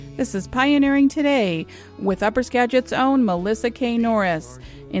This is Pioneering Today with Upper Skagit's own Melissa K. Norris,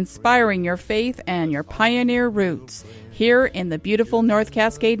 inspiring your faith and your pioneer roots here in the beautiful North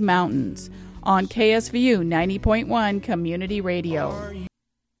Cascade Mountains on KSVU 90.1 Community Radio.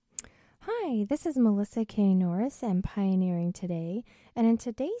 Hi, this is Melissa K. Norris and Pioneering Today, and in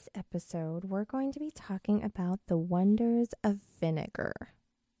today's episode, we're going to be talking about the wonders of vinegar.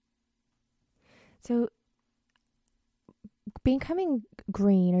 So, becoming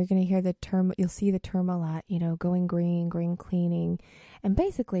green, or you're going to hear the term, you'll see the term a lot, going green, green cleaning. And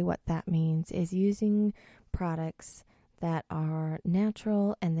basically what that means is using products that are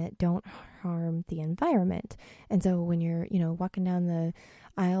natural and that don't harm the environment. And so when you're, walking down the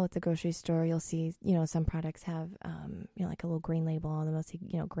aisle at the grocery store, you'll see, some products have, like a little green label on them. You'll see,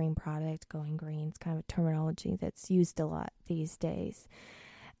 green product, going green. It's kind of a terminology that's used a lot these days.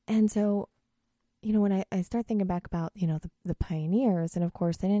 And so, when I start thinking back about, the pioneers, and of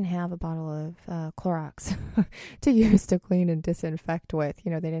course they didn't have a bottle of Clorox to use to clean and disinfect with,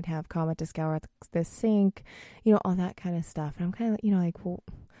 they didn't have Comet to scour the sink, all that kind of stuff. And I'm kind of,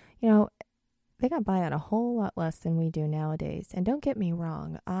 they got by on a whole lot less than we do nowadays. And don't get me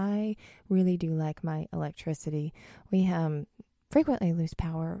wrong, I really do like my electricity. We frequently lose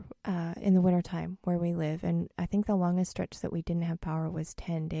power in the wintertime where we live. And I think the longest stretch that we didn't have power was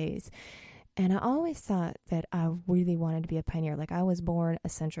 10 days. And I always thought that I really wanted to be a pioneer. Like, I was born a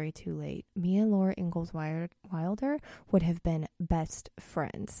century too late. Me and Laura Ingalls Wilder would have been best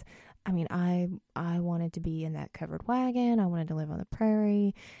friends. I mean, I wanted to be in that covered wagon. I wanted to live on the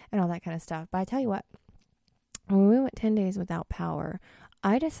prairie and all that kind of stuff. But I tell you what, when we went 10 days without power,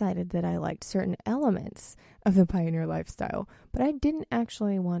 I decided that I liked certain elements of the pioneer lifestyle, but I didn't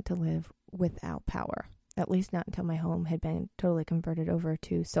actually want to live without power, at least not until my home had been totally converted over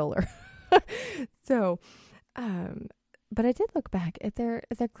to solar. So, but I did look back at their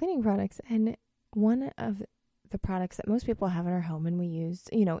cleaning products, and one of the products that most people have in our home and we use,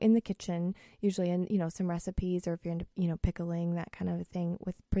 in the kitchen, usually in, some recipes, or if you're into, pickling, that kind of a thing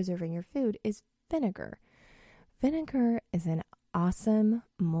with preserving your food, is vinegar. Vinegar is an awesome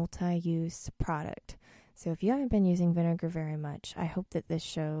multi-use product. So if you haven't been using vinegar very much, I hope that this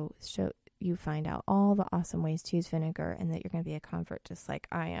show you find out all the awesome ways to use vinegar, and that you're going to be a convert just like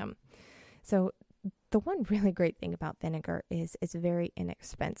I am. So the one really great thing about vinegar is it's very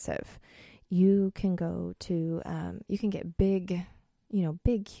inexpensive. You can go to, you can get big,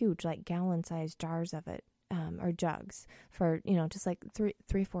 huge, like gallon-sized jars of it, or jugs for, just like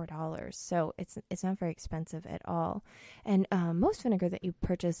 $3-4. So it's not very expensive at all. And most vinegar that you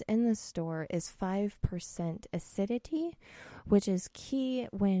purchase in the store is 5% acidity, which is key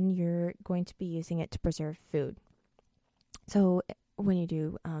when you're going to be using it to preserve food. So when you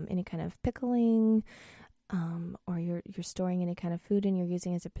do any kind of pickling, or you're storing any kind of food and you're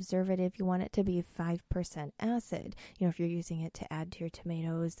using it as a preservative, you want it to be 5% acid, if you're using it to add to your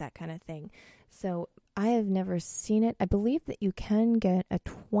tomatoes, that kind of thing. So I have never seen it. I believe that you can get a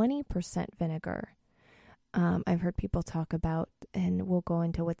 20% vinegar. I've heard people talk about, and we'll go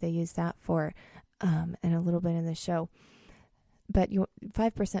into what they use that for in a little bit in the show. But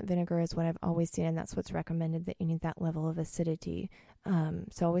 5% vinegar is what I've always seen, and that's what's recommended, that you need that level of acidity.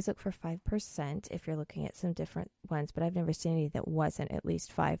 So always look for 5% if you're looking at some different ones, but I've never seen any that wasn't at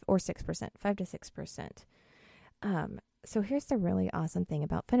least 5 or 6%, 5 to 6%. So here's the really awesome thing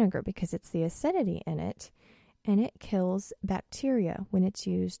about vinegar, because it's the acidity in it, and it kills bacteria when it's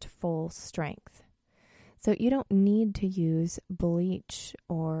used full strength. So you don't need to use bleach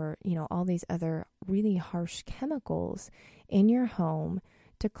or, all these other really harsh chemicals in your home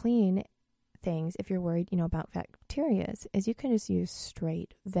to clean things if you're worried, about bacteria, is you can just use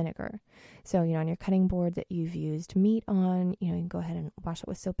straight vinegar. So, on your cutting board that you've used meat on, you can go ahead and wash it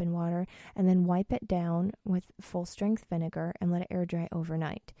with soap and water, and then wipe it down with full strength vinegar and let it air dry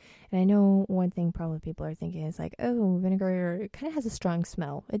overnight. And I know one thing probably people are thinking is like, oh, vinegar, it kind of has a strong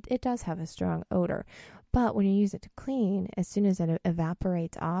smell. It does have a strong odor. But when you use it to clean, as soon as it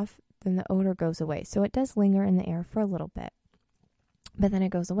evaporates off, then the odor goes away. So it does linger in the air for a little bit, but then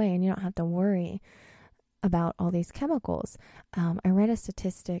it goes away, and you don't have to worry about all these chemicals. I read a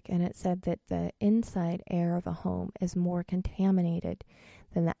statistic, and it said that the inside air of a home is more contaminated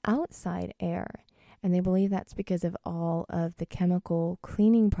than the outside air. And they believe that's because of all of the chemical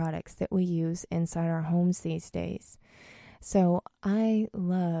cleaning products that we use inside our homes these days. So I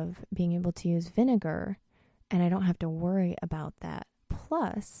love being able to use vinegar, and I don't have to worry about that.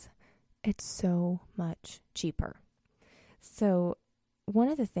 Plus, it's so much cheaper. So one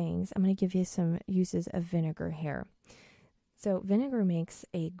of the things, I'm going to give you some uses of vinegar here. So vinegar makes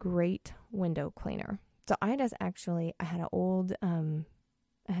a great window cleaner. So I had an old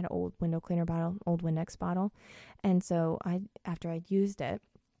I had an old window cleaner bottle, old Windex bottle. And so after I'd used it,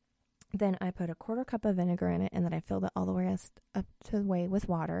 then I put a 1/4 cup of vinegar in it, and then I filled it all the way up to the way with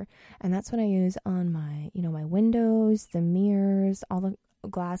water. And that's what I use on my, my windows, the mirrors, all the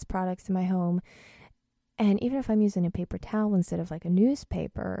glass products in my home. And even if I'm using a paper towel instead of like a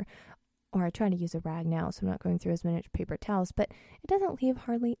newspaper, or I try to use a rag now, so I'm not going through as many paper towels, but it doesn't leave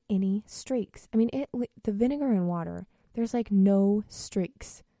hardly any streaks. I mean, the vinegar and water, there's like no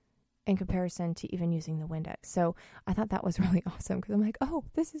streaks in comparison to even using the Windex. So I thought that was really awesome because I'm like, oh,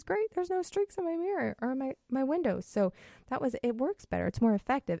 this is great. There's no streaks on my mirror or my windows. So it works better. It's more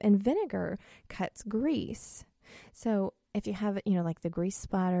effective. And vinegar cuts grease. So if you have, like the grease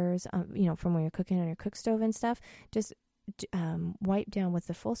splatters, from when you're cooking on your cook stove and stuff, just wipe down with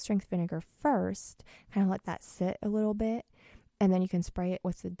the full strength vinegar first, kind of let that sit a little bit. And then you can spray it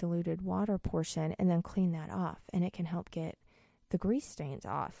with the diluted water portion and then clean that off. And it can help get the grease stains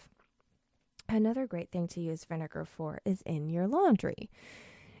off. Another great thing to use vinegar for is in your laundry.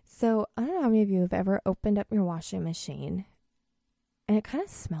 So I don't know how many of you have ever opened up your washing machine and it kind of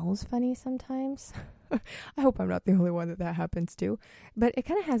smells funny sometimes. I hope I'm not the only one that happens to, but it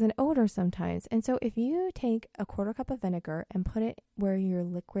kind of has an odor sometimes. And so if you take a 1/4 cup of vinegar and put it where your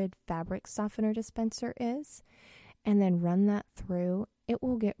liquid fabric softener dispenser is, and then run that through, it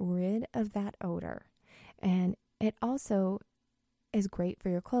will get rid of that odor. And it also is great for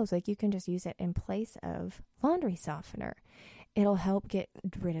your clothes. Like you can just use it in place of laundry softener. It'll help get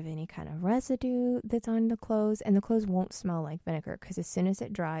rid of any kind of residue that's on the clothes, and the clothes won't smell like vinegar because as soon as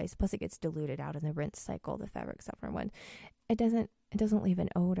it dries, plus it gets diluted out in the rinse cycle, the fabric softener one, it doesn't leave an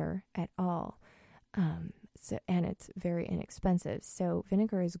odor at all. And it's very inexpensive. So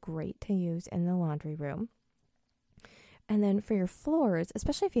vinegar is great to use in the laundry room. And then for your floors,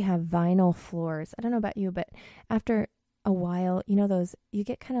 especially if you have vinyl floors, I don't know about you, but after a while, you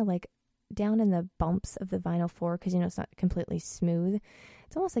get kind of like down in the bumps of the vinyl floor because, it's not completely smooth.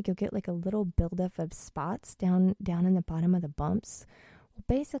 It's almost like you'll get like a little buildup of spots down in the bottom of the bumps. Well,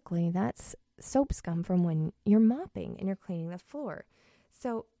 basically, that's soap scum from when you're mopping and you're cleaning the floor.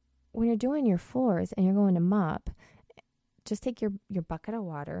 So when you're doing your floors and you're going to mop, just take your bucket of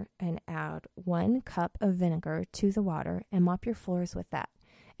water and add 1 cup of vinegar to the water and mop your floors with that.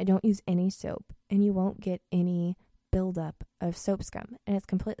 And don't use any soap, and you won't get any buildup of soap scum. And it's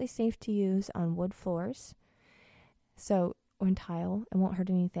completely safe to use on wood floors. So on tile, it won't hurt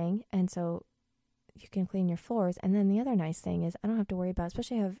anything. And so you can clean your floors. And then the other nice thing is I don't have to worry about,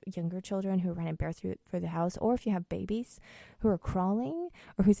 especially if you have younger children who are running bare through the house, or if you have babies who are crawling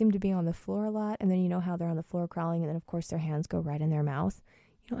or who seem to be on the floor a lot, and then you know how they're on the floor crawling, and then of course their hands go right in their mouth.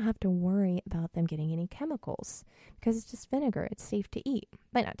 You don't have to worry about them getting any chemicals because it's just vinegar. It's safe to eat.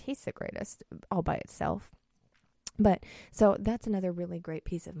 Might not taste the greatest all by itself. But so that's another really great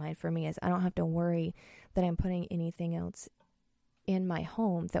peace of mind for me, is I don't have to worry that I'm putting anything else in my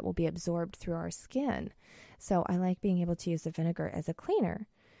home that will be absorbed through our skin. So I like being able to use the vinegar as a cleaner.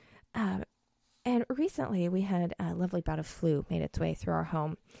 And recently we had a lovely bout of flu made its way through our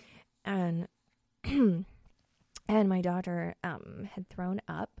home. And and my daughter had thrown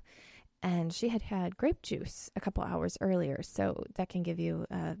up, and she had grape juice a couple hours earlier. So that can give you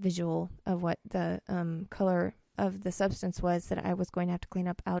a visual of what the color of the substance was that I was going to have to clean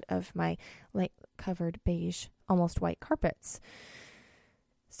up out of my light covered beige, almost white carpets.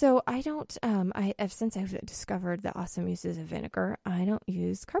 So I don't, since I've discovered the awesome uses of vinegar, I don't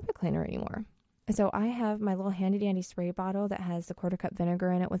use carpet cleaner anymore. So I have my little handy dandy spray bottle that has the 1/4 cup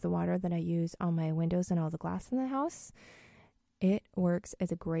vinegar in it with the water that I use on my windows and all the glass in the house. It works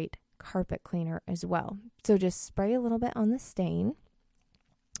as a great carpet cleaner as well. So just spray a little bit on the stain,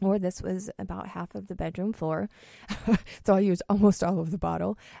 or this was about half of the bedroom floor. So I used almost all of the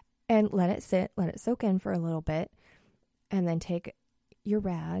bottle, and let it sit, let it soak in for a little bit, and then take your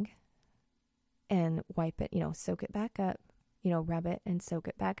rag and wipe it, soak it back up, rub it and soak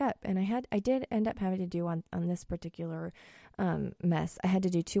it back up. And I did end up having to do on this particular mess, I had to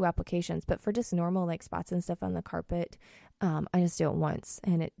do 2 applications, but for just normal like spots and stuff on the carpet, I just do it once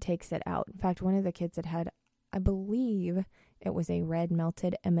and it takes it out. In fact, one of the kids had, I believe it was a red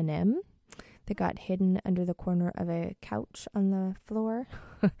melted M&M that got hidden under the corner of a couch on the floor,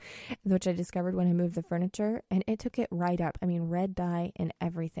 which I discovered when I moved the furniture, and it took it right up. I mean, red dye and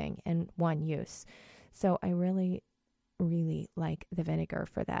everything in one use. So I really, really like the vinegar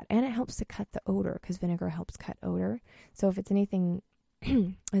for that. And it helps to cut the odor, because vinegar helps cut odor. So if it's anything,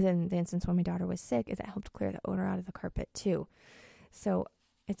 as in the instance when my daughter was sick, is it helped clear the odor out of the carpet too. So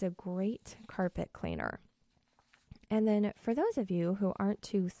it's a great carpet cleaner. And then for those of you who aren't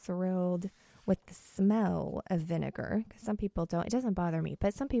too thrilled with the smell of vinegar, because some people don't, it doesn't bother me,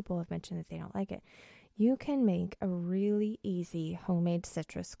 but some people have mentioned that they don't like it. You can make a really easy homemade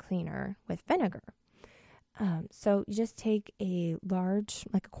citrus cleaner with vinegar. So you just take a large,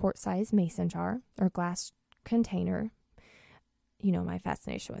 like a quart-sized mason jar or glass container. You know my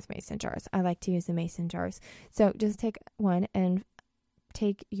fascination with mason jars. I like to use the mason jars. So just take one and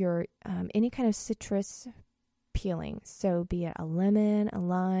take your any kind of citrus peeling. So be it a lemon, a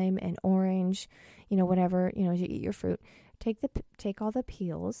lime, an orange, whatever, you eat your fruit. Take all the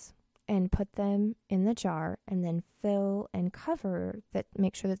peels and put them in the jar, and then fill and cover that.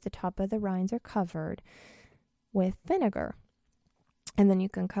 Make sure that the top of the rinds are covered with vinegar. And then you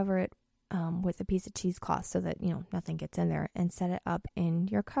can cover it with a piece of cheesecloth so that nothing gets in there, and set it up in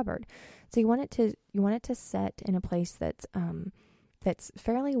your cupboard. So you want it to set in a place that's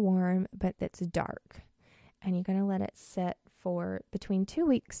fairly warm but that's dark, and you're going to let it set for between 2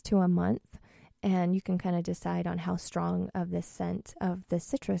 weeks to a month, and you can kind of decide on how strong of the scent of the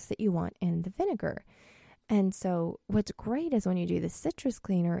citrus that you want in the vinegar. And so what's great is when you do the citrus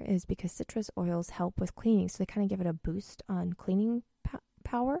cleaner is because citrus oils help with cleaning, so they kind of give it a boost on cleaning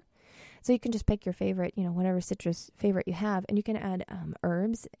power. So you can just pick your favorite, whatever citrus favorite you have, and you can add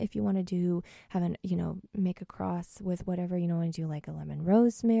herbs if you want to make a cross with whatever you want to do, like a lemon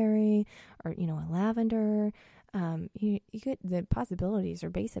rosemary or a lavender. You could, the possibilities are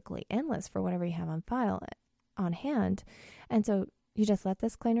basically endless for whatever you have on hand, and so you just let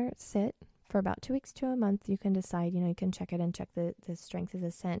this cleaner sit for about 2 weeks to a month. You can decide, you can check it and check the strength of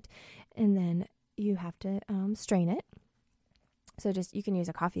the scent, and then you have to strain it. So you can use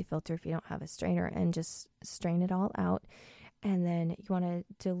a coffee filter if you don't have a strainer, and just strain it all out. And then you want to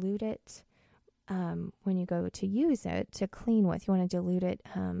dilute it when you go to use it to clean with. You want to dilute it.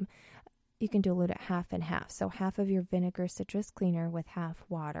 You can dilute it half and half. So half of your vinegar citrus cleaner with half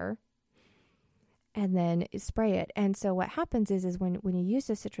water, and then spray it. And so what happens is when you use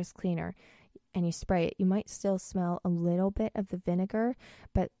the citrus cleaner and you spray it, you might still smell a little bit of the vinegar,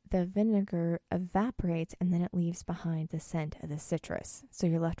 but the vinegar evaporates and then it leaves behind the scent of the citrus. So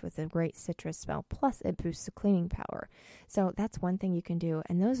you're left with a great citrus smell, plus it boosts the cleaning power. So that's one thing you can do.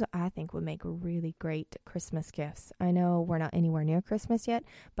 And those, I think, would make really great Christmas gifts. I know we're not anywhere near Christmas yet,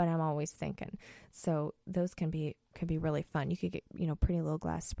 but I'm always thinking. So those can be really fun. You could get, pretty little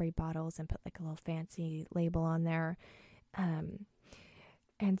glass spray bottles and put like a little fancy label on there.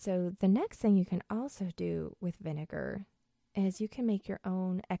 And so the next thing you can also do with vinegar is you can make your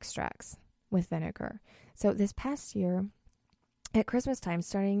own extracts with vinegar. So this past year at Christmas time,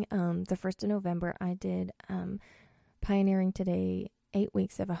 starting the 1st of November, I did Pioneering Today 8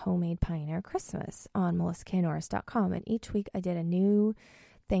 weeks of a homemade Pioneer Christmas on melissaknorris.com. And each week I did a new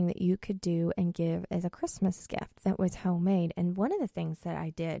thing that you could do and give as a Christmas gift that was homemade. And one of the things that I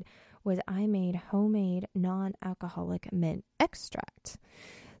did was I made homemade non-alcoholic mint extract.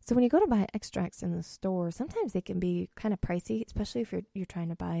 So when you go to buy extracts in the store, sometimes they can be kind of pricey, especially if you're trying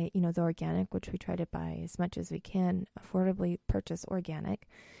to buy, the organic, which we try to buy as much as we can, affordably purchase organic.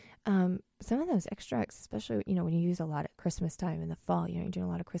 Some of those extracts, especially, when you use a lot at Christmas time in the fall, you're doing a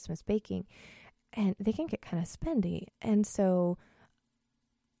lot of Christmas baking, and they can get kind of spendy. And so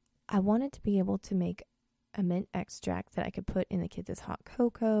I wanted to be able to make a mint extract that I could put in the kids' hot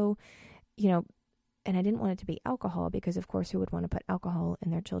cocoa, and I didn't want it to be alcohol because, of course, who would want to put alcohol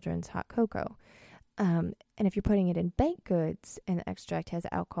in their children's hot cocoa? And if you're putting it in baked goods and the extract has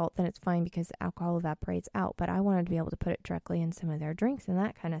alcohol, then it's fine because the alcohol evaporates out. But I wanted to be able to put it directly in some of their drinks and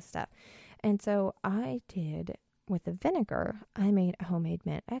that kind of stuff. And so I did, with the vinegar, I made a homemade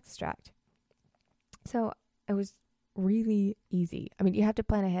mint extract. So it was really easy. I mean, you have to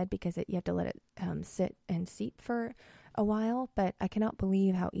plan ahead because you have to let it sit and seep for a while, but I cannot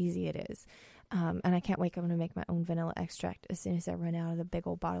believe how easy it is. And I can't wait. I'm going to make my own vanilla extract as soon as I run out of the big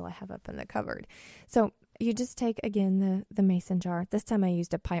old bottle I have up in the cupboard. So you just take, again, the mason jar. This time I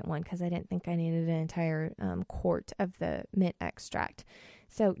used a pint one because I didn't think I needed an entire quart of the mint extract.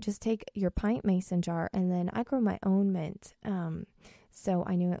 So just take your pint mason jar, and then I grow my own mint. So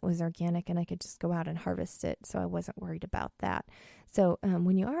I knew it was organic and I could just go out and harvest it. So I wasn't worried about that. So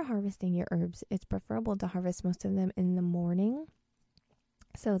when you are harvesting your herbs, it's preferable to harvest most of them in the morning,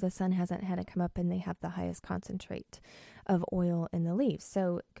 so the sun hasn't had to come up and they have the highest concentrate of oil in the leaves.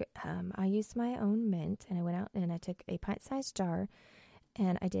 So I used my own mint, and I went out and I took a pint-sized jar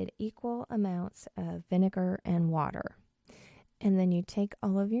and I did equal amounts of vinegar and water. And then you take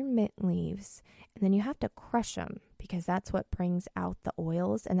all of your mint leaves, and then you have to crush them because that's what brings out the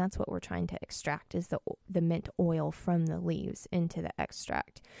oils, and that's what we're trying to extract is the mint oil from the leaves into the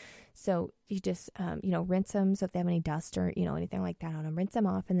extract. So you just, rinse them. So if they have any dust or, anything like that on them, rinse them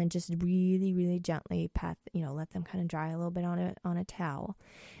off, and then just really, really gently pat, let them kind of dry a little bit on a towel.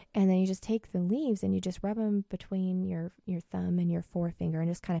 And then you just take the leaves and you just rub them between your thumb and your forefinger and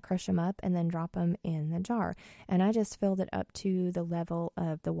just kind of crush them up and then drop them in the jar. And I just filled it up to the level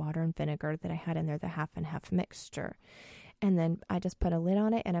of the water and vinegar that I had in there, the half and half mixture. And then I just put a lid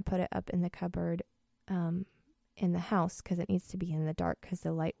on it and I put it up in the cupboard in the house because it needs to be in the dark because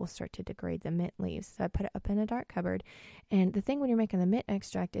the light will start to degrade the mint leaves. So I put it up in a dark cupboard. And the thing when you're making the mint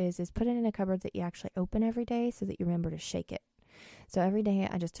extract is put it in a cupboard that you actually open every day so that you remember to shake it. So every day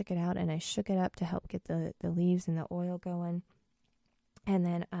I just took it out and I shook it up to help get the leaves and the oil going. And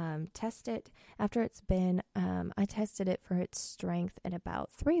then test it. After it's been, I tested it for its strength in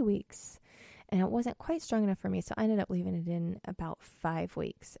about 3 weeks. And it wasn't quite strong enough for me, so I ended up leaving it in about 5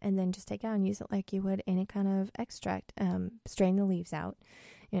 weeks. And then just take it out and use it like you would any kind of extract. Strain the leaves out.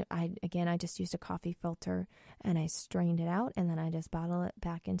 I just used a coffee filter and I strained it out, and then I just bottle it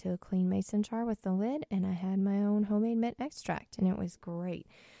back into a clean mason jar with the lid, and I had my own homemade mint extract, and it was great.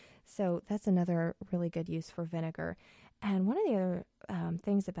 So that's another really good use for vinegar. And one of the other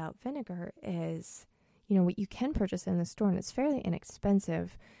things about vinegar is, what you can purchase in the store, and it's fairly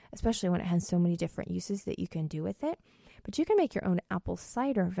inexpensive, especially when it has so many different uses that you can do with it. But you can make your own apple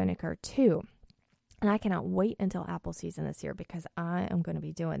cider vinegar too. And I cannot wait until apple season this year because I am going to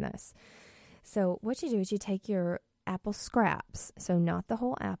be doing this. So what you do is you take your apple scraps, so not the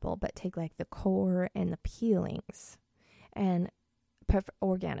whole apple, but take like the core and the peelings, and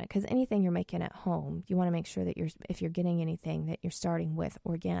organic, because anything you're making at home, you want to make sure that if you're getting anything, that you're starting with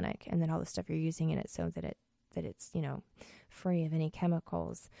organic, and then all the stuff you're using in it so that it's free of any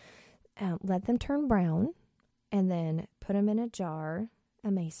chemicals. Let them turn brown, and then put them in a jar, a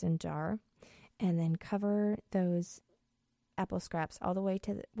mason jar, and then cover those apple scraps all the way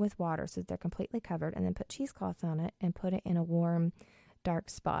with water so that they're completely covered, and then put cheesecloth on it and put it in a warm,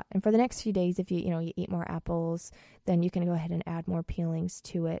 dark spot. And for the next few days, if you eat more apples, then you can go ahead and add more peelings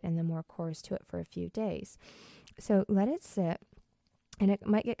to it and then more cores to it for a few days. So let it sit, and it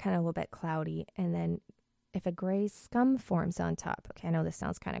might get kind of a little bit cloudy, and then if a gray scum forms on top, okay, I know this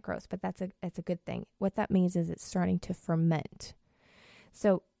sounds kind of gross, but that's a good thing. What that means is it's starting to ferment.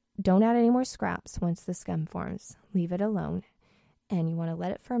 So don't add any more scraps once the scum forms. Leave it alone. And you want to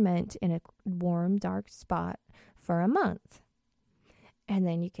let it ferment in a warm, dark spot for a month. And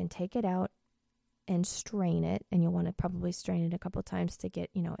then you can take it out and strain it. And you'll want to probably strain it a couple times to get,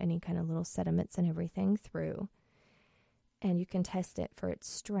 any kind of little sediments and everything through. And you can test it for its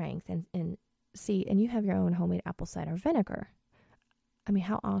strength and see. And you have your own homemade apple cider vinegar. I mean,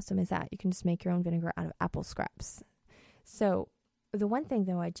 how awesome is that? You can just make your own vinegar out of apple scraps. So the one thing,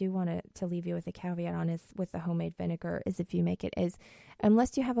 though, I do want to leave you with a caveat on is with the homemade vinegar is if you make it is,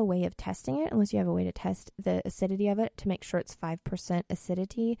 unless you have a way of testing it, unless you have a way to test the acidity of it to make sure it's 5%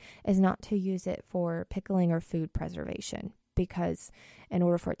 acidity, is not to use it for pickling or food preservation, because in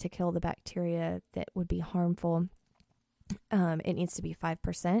order for it to kill the bacteria that would be harmful, it needs to be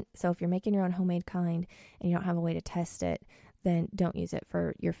 5%. So if you're making your own homemade kind and you don't have a way to test it, then don't use it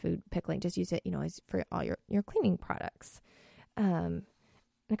for your food pickling. Just use it, as for all your cleaning products. And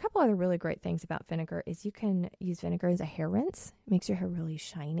a couple other really great things about vinegar is you can use vinegar as a hair rinse. It makes your hair really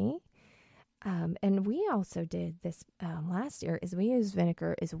shiny. And we also did this last year is we used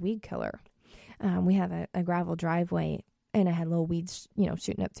vinegar as a weed killer. We have a gravel driveway, and I had little weeds,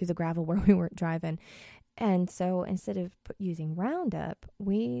 shooting up through the gravel where we weren't driving. And so instead of using Roundup,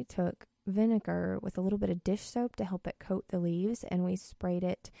 we took vinegar with a little bit of dish soap to help it coat the leaves, and we sprayed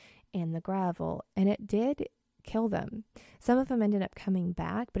it in the gravel, and it did kill them. Some of them ended up coming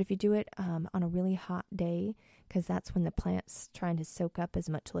back, but if you do it on a really hot day, because that's when the plant's trying to soak up as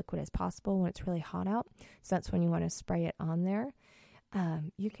much liquid as possible when it's really hot out, so that's when you want to spray it on there.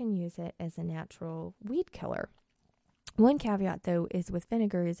 You can use it as a natural weed killer. One caveat, though, is with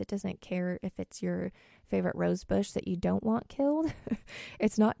vinegar is it doesn't care if it's your favorite rose bush that you don't want killed.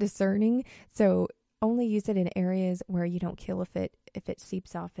 It's not discerning, so only use it in areas where you don't kill if it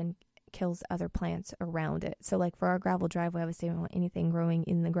seeps off and kills other plants around it. So like for our gravel driveway, obviously we don't want anything growing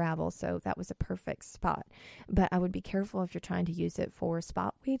in the gravel, so that was a perfect spot. But I would be careful if you're trying to use it for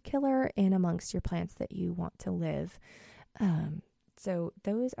spot weed killer and amongst your plants that you want to live. So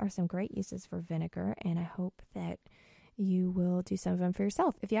those are some great uses for vinegar, and I hope that you will do some of them for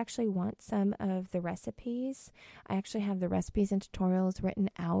yourself. If you actually want some of the recipes, I actually have the recipes and tutorials written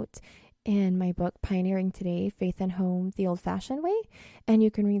out in my book, Pioneering Today, Faith and Home, the Old-Fashioned Way. And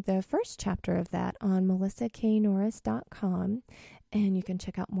you can read the first chapter of that on melissaknorris.com. And you can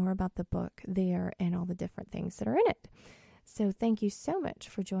check out more about the book there and all the different things that are in it. So thank you so much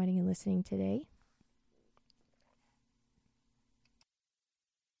for joining and listening today.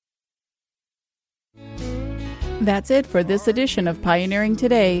 That's it for this edition of Pioneering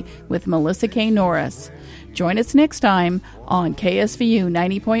Today with Melissa K. Norris. Join us next time on KSVU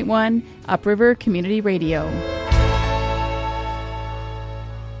 90.1 Upriver Community Radio.